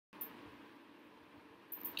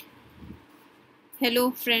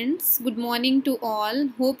Hello friends, good morning to all.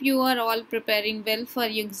 Hope you are all preparing well for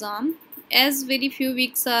your exam. As very few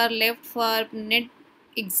weeks are left for NET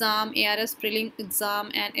exam, ARS prelim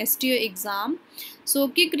exam and STO exam. So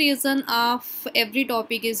quick reason of every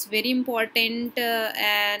topic is very important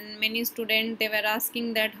and many students they were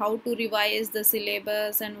asking that how to revise the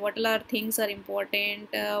syllabus and what are things are important,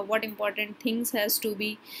 what important things has to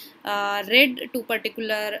be read to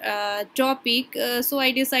particular topic. So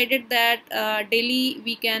I decided that daily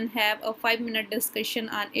we can have a 5-minute discussion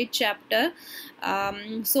on each chapter.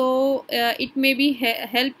 It may be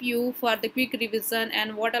help you for the quick revision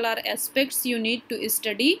and what all are aspects you need to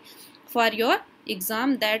study for your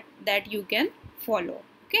exam that you can follow.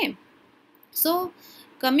 Okay, so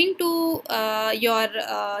coming to your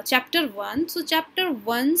chapter 1. So chapter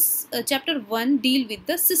 1 deal with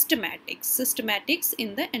the systematics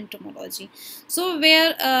in the entomology. So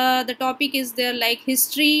where the topic is there like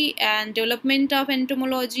history and development of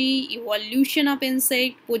entomology, evolution of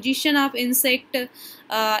insect, position of insect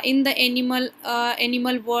in the animal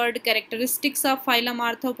world, characteristics of phylum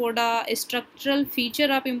Arthropoda, structural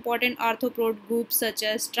feature of important arthropod groups such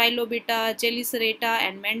as Trilobita, Chelicerata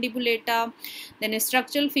and Mandibulata. Then a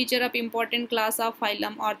structural feature of important class of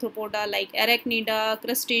phylum Arthropoda like Arachnida,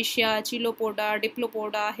 Crustacea, Chilopoda,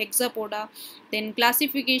 Diplopoda, Hexapoda. Then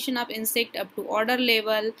classification of insect up to order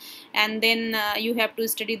level, and then you have to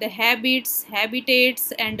study the habits,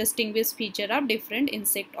 habitats and distinguished feature of different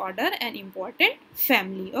insect order and important family.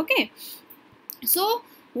 Okay, so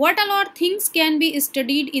what a lot things can be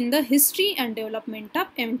studied in the history and development of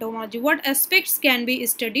entomology? What aspects can be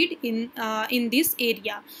studied in this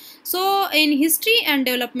area? So in history and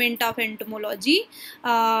development of entomology,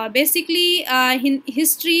 basically in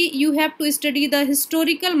history you have to study the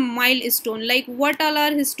historical milestone. Like what all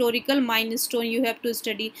are historical milestone you have to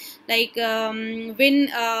study, like when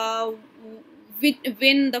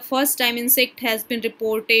the first time insect has been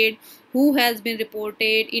reported, who has been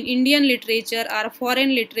reported in Indian literature or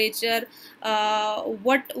foreign literature,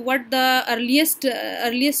 what the earliest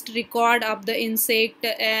record of the insect,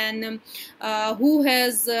 and who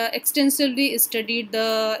has extensively studied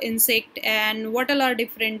the insect, and what all are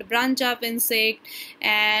different branch of insect,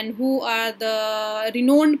 and who are the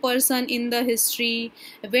renowned person in the history,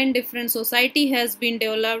 when different society has been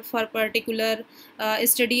developed for particular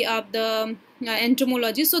study of the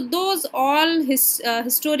entomology. So those all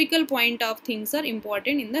historical point of things are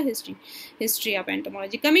important in the history of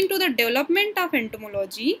entomology. Coming to the development of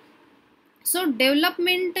entomology, so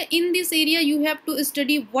development in this area you have to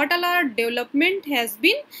study what all our development has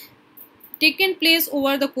been taken place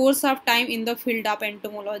over the course of time in the field of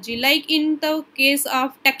entomology. Like in the case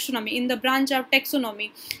of taxonomy, in the branch of taxonomy,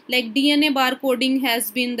 like DNA barcoding has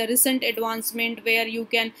been the recent advancement where you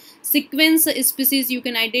can sequence a species, you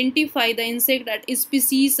can identify the insect at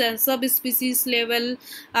species and subspecies level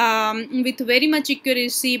with very much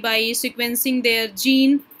accuracy by sequencing their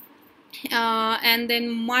gene. And then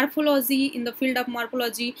morphology, in the field of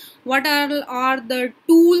morphology, what are the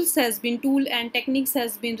tools has been and techniques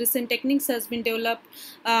has been, recent techniques has been developed,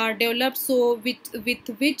 so with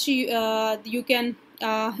which you can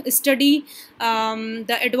study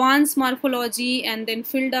the advanced morphology. And then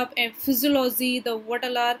field of physiology, the what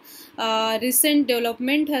all are recent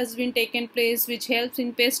development has been taken place which helps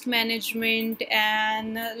in pest management,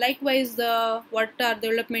 and likewise the what are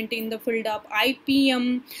development in the field of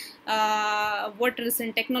IPM, what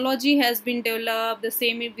recent technology has been developed. The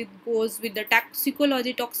same goes with the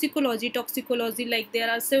toxicology, like there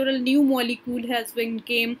are several new molecule has been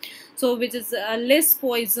came, so which is less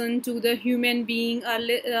poison to the human being,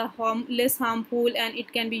 less harmful, and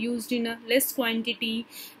it can be used in a less quantity,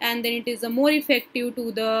 and then it is more effective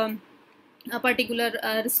to the a particular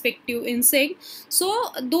respective insect.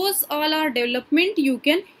 So those all are development you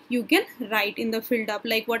can write in the field of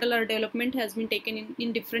like what all our development has been taken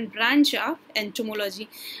in different branch of entomology.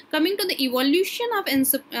 Coming to the evolution of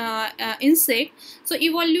insect, so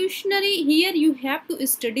evolutionary, here you have to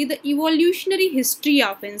study the evolutionary history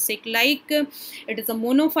of insect, like it is a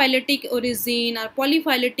monophyletic origin or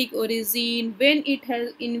polyphyletic origin, when it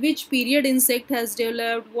has, in which period insect has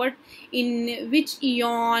developed, what in which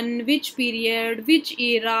eon, which period, which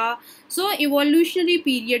era. So evolutionary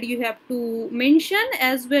period you have to mention,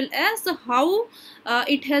 as well well as how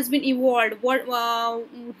it has been evolved, what all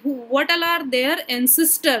are their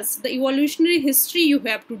ancestors, the evolutionary history you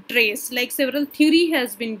have to trace. Like several theory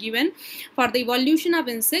has been given for the evolution of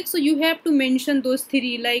insects, so you have to mention those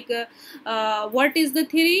theory, like what is the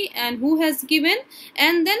theory and who has given,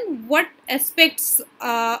 and then what aspects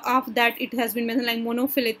of that it has been mentioned, like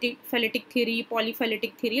monophyletic theory,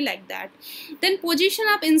 polyphyletic theory, like that. Then position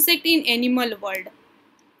of insect in animal world.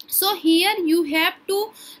 So here you have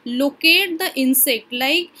to locate the insect,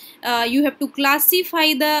 like you have to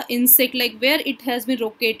classify the insect, like where it has been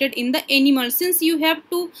located in the animal, since you have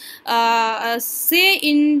to say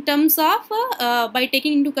in terms of by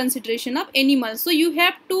taking into consideration of animals. So you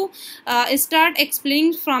have to start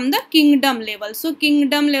explaining from the kingdom level. So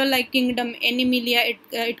kingdom level, like kingdom Animalia,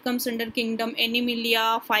 it comes under kingdom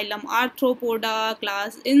Animalia, phylum Arthropoda,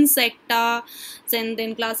 class Insecta, and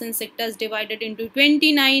then class Insecta is divided into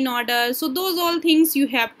 29 orders. So those all things you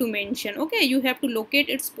have to mention. Okay, you have to locate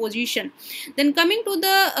its position. Then coming to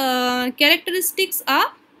the characteristics of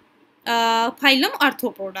phylum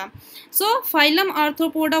Arthropoda. So phylum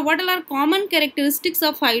Arthropoda, what are common characteristics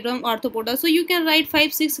of phylum Arthropoda? So you can write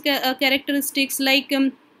 5-6 characteristics, like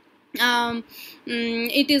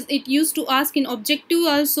it used to ask in objective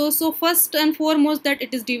also. So first and foremost, that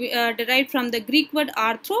it is derived from the Greek word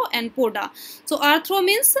arthro and poda. So arthro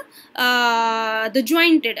means the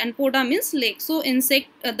jointed, and poda means leg. So insect,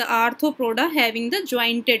 the arthropoda having the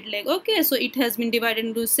jointed leg. Okay, so it has been divided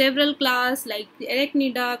into several class, like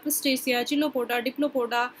Arachnida, Crustacea, Chilopoda,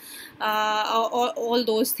 Diplopoda, all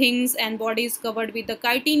those things. And body is covered with the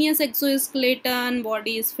chitinous exoskeleton.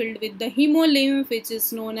 Body is filled with the hemolymph, which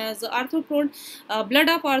is known as the arthropod, blood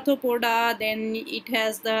of arthropoda. Then it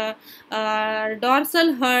has the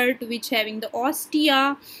dorsal heart, which having the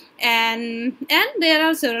ostia, and there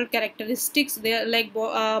are several characteristics there, like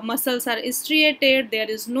muscles are striated, there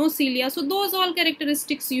is no cilia. So those all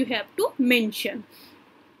characteristics you have to mention.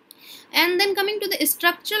 And then coming to the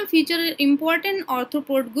structural feature, important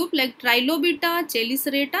arthropod group like Trilobita,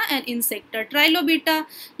 Chelicerata and Insecta. Trilobita,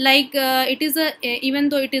 like it is a, even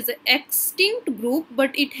though it is an extinct group,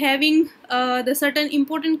 but it having the certain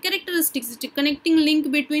important characteristics, it's a connecting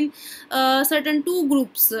link between certain two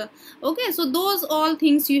groups. Okay, so those all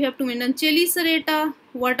things you have to mention. Chelicerata,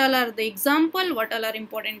 what all are the example, what all are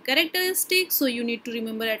important characteristics, so you need to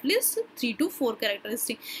remember at least 3 to 4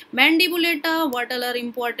 characteristics. Mandibulata, what all are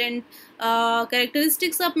important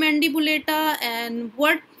characteristics of mandibulata, and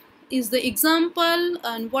what is the example,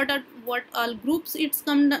 and what all groups it's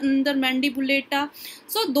come under mandibulata.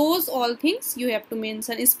 So those all things you have to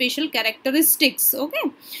mention, special characteristics.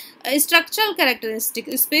 Okay, structural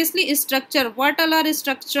characteristics, especially structure, what all are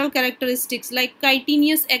structural characteristics, like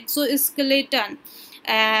chitinous exoskeleton,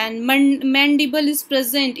 and mandible is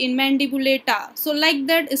present in mandibulata. So like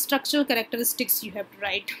that, structural characteristics you have to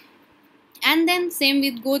write. And then same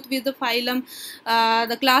with goes with the phylum,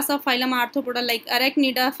 the class of phylum Arthropoda, like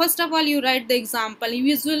Arachnida. First of all, you write the example, you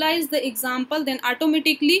visualize the example, then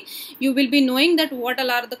automatically you will be knowing that what all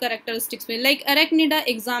are the characteristics. Like Arachnida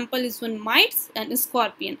example is one mites and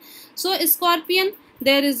scorpion. So scorpion,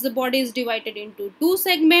 there is the body is divided into two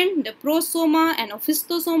segments, the prosoma and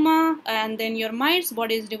opistosoma, and then your mites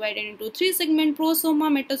body is divided into 3 segments, prosoma,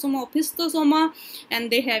 metasoma, opistosoma, and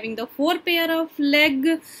they having the 4 pair of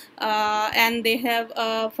leg, and they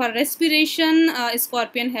have for respiration,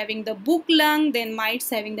 scorpion having the book lung, then mites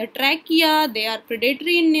having the trachea. They are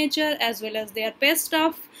predatory in nature as well as they are pest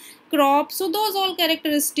of crop. So those all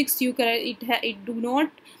characteristics it do not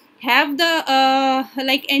have the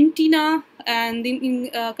like antenna. And then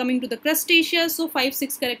coming to the crustaceans, so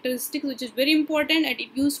 5-6 characteristics, which is very important, and it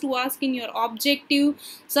used to ask in your objective,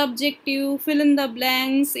 subjective, fill in the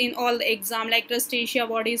blanks in all the exam. Like crustacea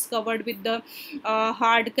body is covered with the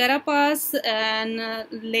hard carapace, and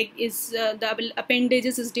leg is the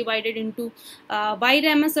appendages is divided into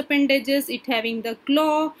biramous appendages, it having the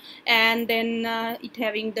claw, and then it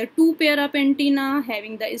having the 2 pair of antenna,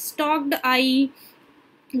 having the stalked eye.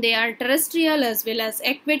 They are terrestrial as well as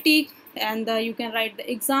aquatic. And you can write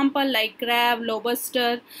the example like crab,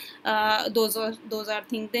 lobster, those are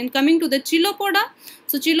things. Then coming to the Chilopoda,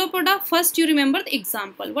 so Chilopoda, first you remember the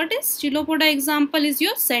example. What is Chilopoda example? Is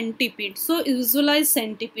your centipede. So visualize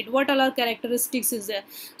centipede, what all are characteristics is there.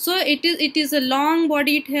 So it is a long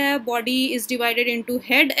body, it have body is divided into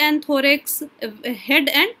head and thorax, head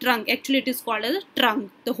and trunk. Actually it is called as a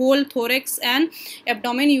trunk, the whole thorax and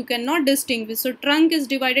abdomen you cannot distinguish. So trunk is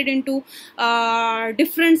divided into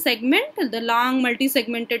different segments, segment, the long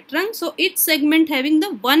multi-segmented trunk. So each segment having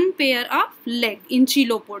the one pair of leg in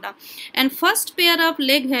Chilopoda, and first pair of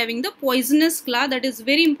leg having the poisonous claw. That is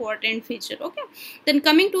very important feature. Okay, then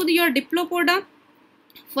coming to your Diplopoda.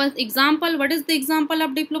 For example, what is the example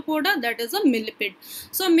of Diplopoda? That is a millipede.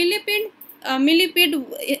 So millipede,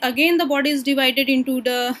 again the body is divided into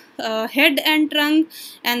the head and trunk,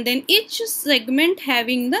 and then each segment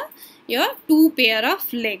having the your two pair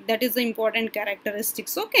of leg. That is the important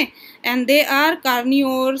characteristics. Okay, and they are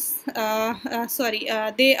carnivores.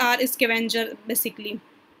 They are scavenger basically.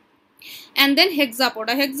 And then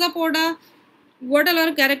hexapoda, what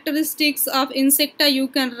are characteristics of insecta? You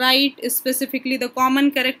can write specifically the common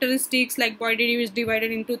characteristics, like body is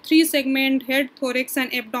divided into three segments: head, thorax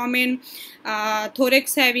and abdomen.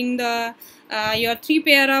 Thorax having the your three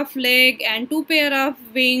pair of leg and two pair of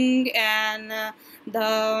wing, and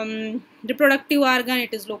the reproductive organ,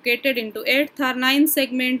 it is located into 8th or 9th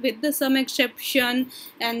segment with the some exception.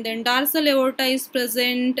 And then dorsal aorta is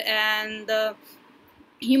present, and the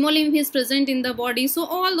hemolymph is present in the body. So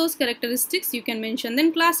all those characteristics you can mention.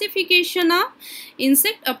 Then classification of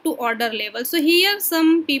insect up to order level. So here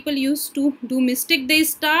some people used to do mistake. They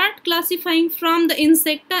start classifying from the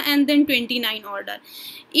insecta and then 29 order.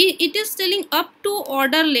 It is telling up to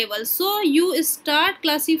order level, so you start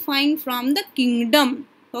classifying from the kingdom.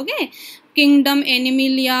 Okay, kingdom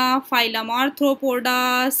Animalia, phylum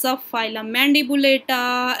Arthropoda, subphylum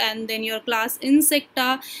Mandibulata, and then your class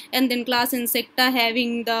Insecta, and then class Insecta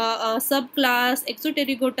having the subclass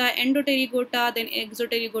Exoterygota, Endoterygota, then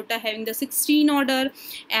Exoterygota having the 16 order,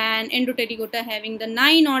 and Endoterygota having the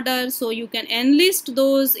 9 order. So you can enlist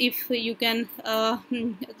those if you can.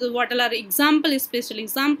 What are example, special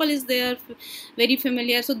example is there, very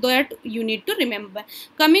familiar, so that you need to remember.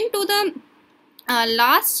 Coming to the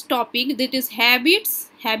last topic, that is habitats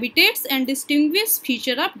and distinguished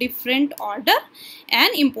feature of different order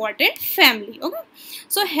and important family. Okay,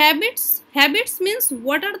 so habits means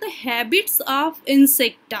what are the habits of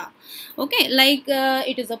insecta. Okay, like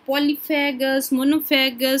it is a polyphagous,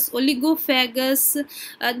 monophagous, oligophagous.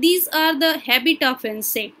 These are the habit of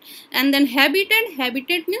insect. And then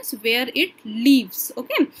habitat means where it lives.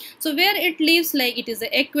 Okay, so where it lives, like it is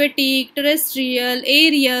aquatic, terrestrial,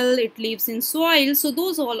 aerial, it lives in soil. So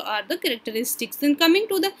those all are the characteristics. Then coming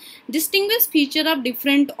to the distinguished feature of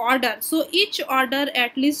different order. So each order,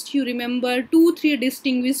 at least you remember 2-3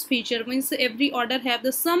 distinguished feature, means every order have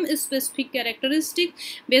the some specific characteristic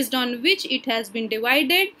based on which it has been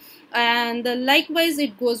divided. And likewise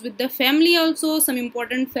it goes with the family also. Some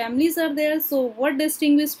important families are there. So what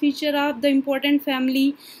distinguished feature of the important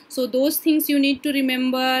family? So those things you need to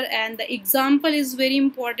remember, and the example is very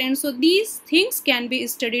important. So these things can be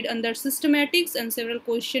studied under systematics, and several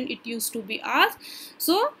questions it used to be asked.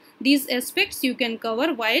 So these aspects you can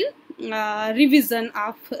cover while revision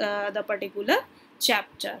of the particular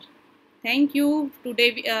chapter. Thank you.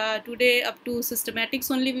 Today up to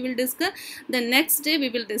systematics only we will discuss. The next day we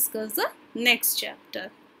will discuss the next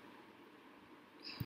chapter.